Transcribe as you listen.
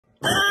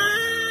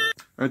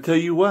I tell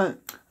you what,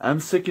 I'm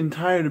sick and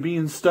tired of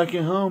being stuck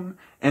at home,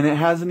 and it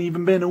hasn't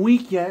even been a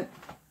week yet.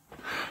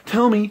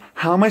 Tell me,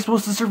 how am I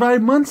supposed to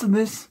survive months of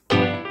this?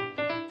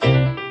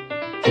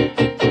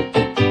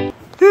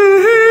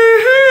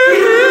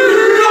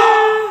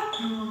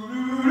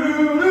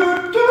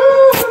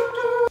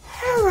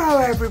 Hello,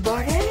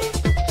 everybody.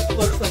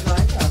 Looks like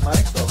I got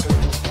myself a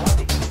new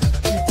hobby.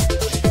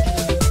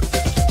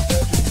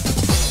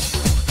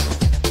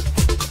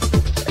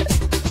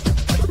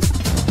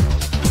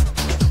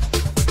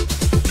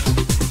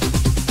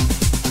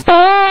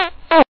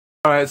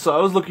 Alright, so I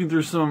was looking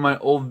through some of my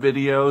old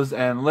videos,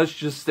 and let's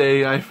just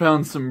say I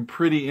found some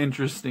pretty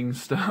interesting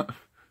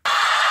stuff.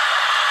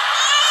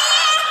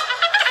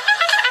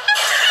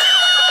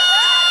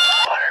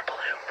 Water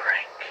balloon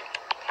prank.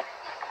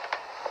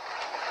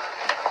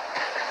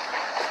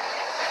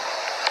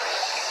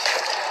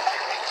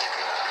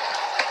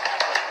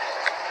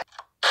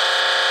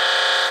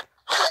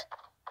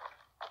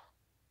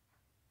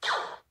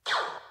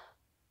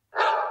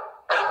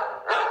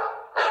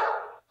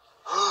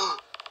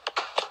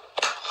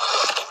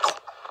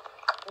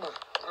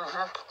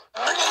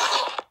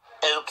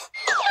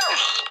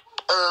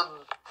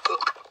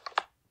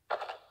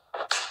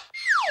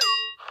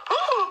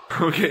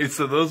 Okay,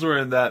 so those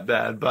weren't that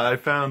bad, but I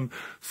found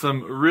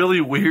some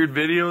really weird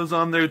videos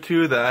on there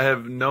too that I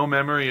have no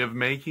memory of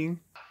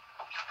making.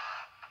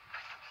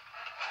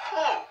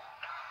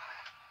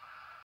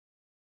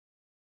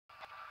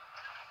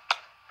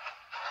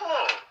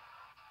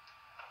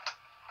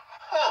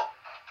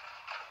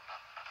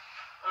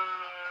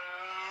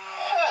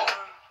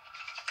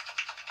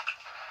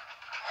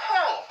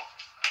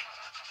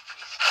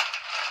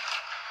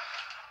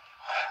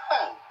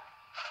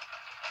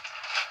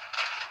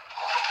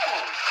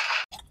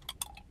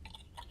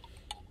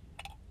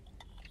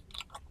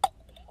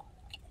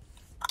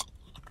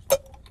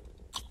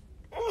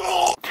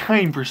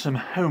 Time for some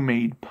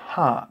homemade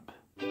pop.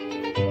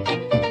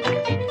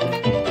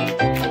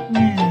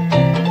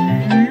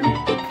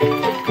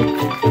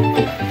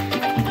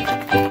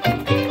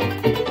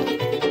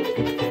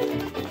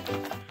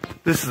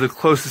 This is the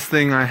closest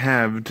thing I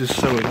have to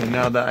sewing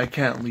now that I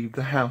can't leave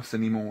the house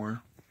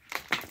anymore.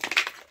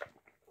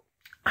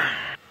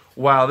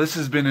 Wow, this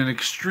has been an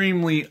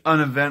extremely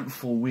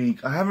uneventful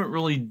week. I haven't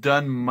really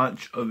done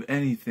much of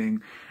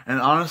anything. And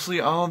honestly,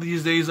 all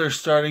these days are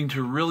starting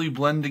to really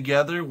blend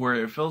together where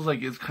it feels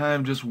like it's kind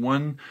of just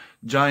one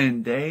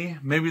giant day.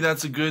 Maybe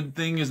that's a good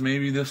thing, is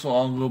maybe this will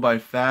all go by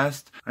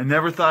fast. I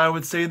never thought I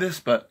would say this,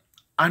 but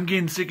I'm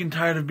getting sick and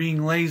tired of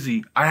being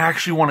lazy. I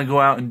actually want to go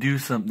out and do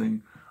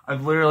something.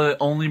 I've literally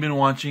only been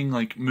watching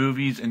like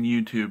movies and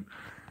YouTube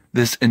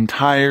this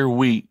entire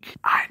week.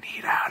 I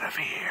need out of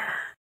here.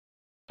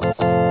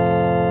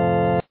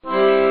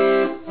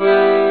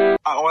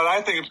 What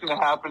I think is going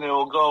to happen, it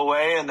will go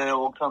away and then it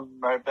will come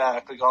right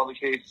back. Like all the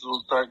cases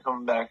will start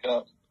coming back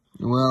up.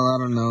 Well, I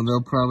don't know.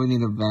 They'll probably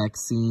need a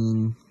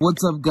vaccine.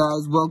 What's up,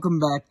 guys? Welcome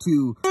back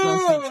to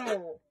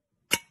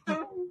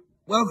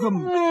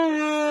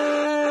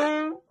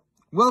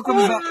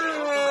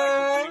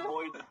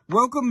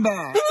Welcome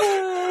back.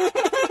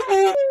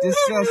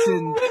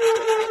 Discussion.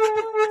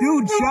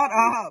 Dude, shut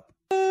up.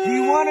 Do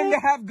you want him to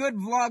have good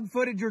vlog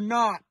footage or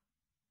not?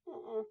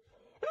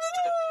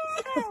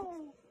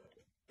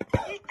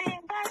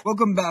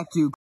 Welcome back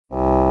to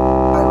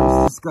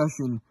Iris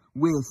Discussion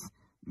with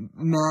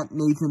Matt,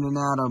 Nathan, and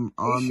Adam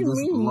on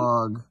this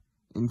vlog.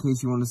 In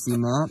case you want to see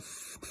Matt,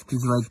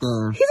 he's right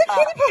there. He's a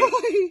kitty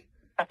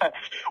boy!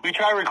 We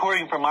tried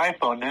recording from my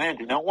phone and it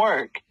didn't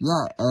work.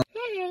 Yeah,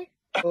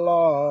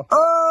 hello.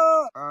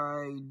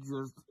 I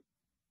just...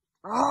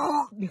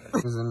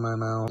 It was in my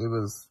mouth. It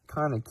was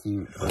kind of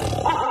cute.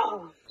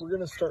 We're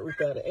gonna start with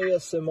that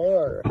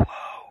ASMR. Hello,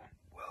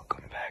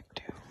 welcome back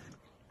to...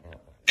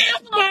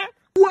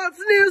 What's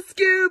new,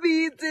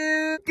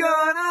 Scooby-Doo?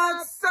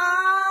 Gonna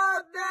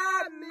solve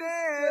that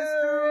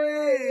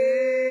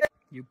mystery.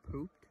 You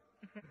pooped?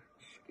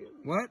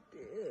 What?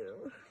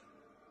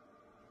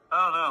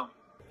 Oh no.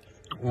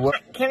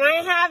 What? Can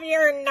I have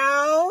your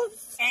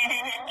nose?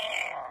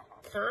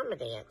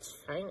 Comedy at its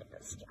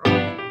finest.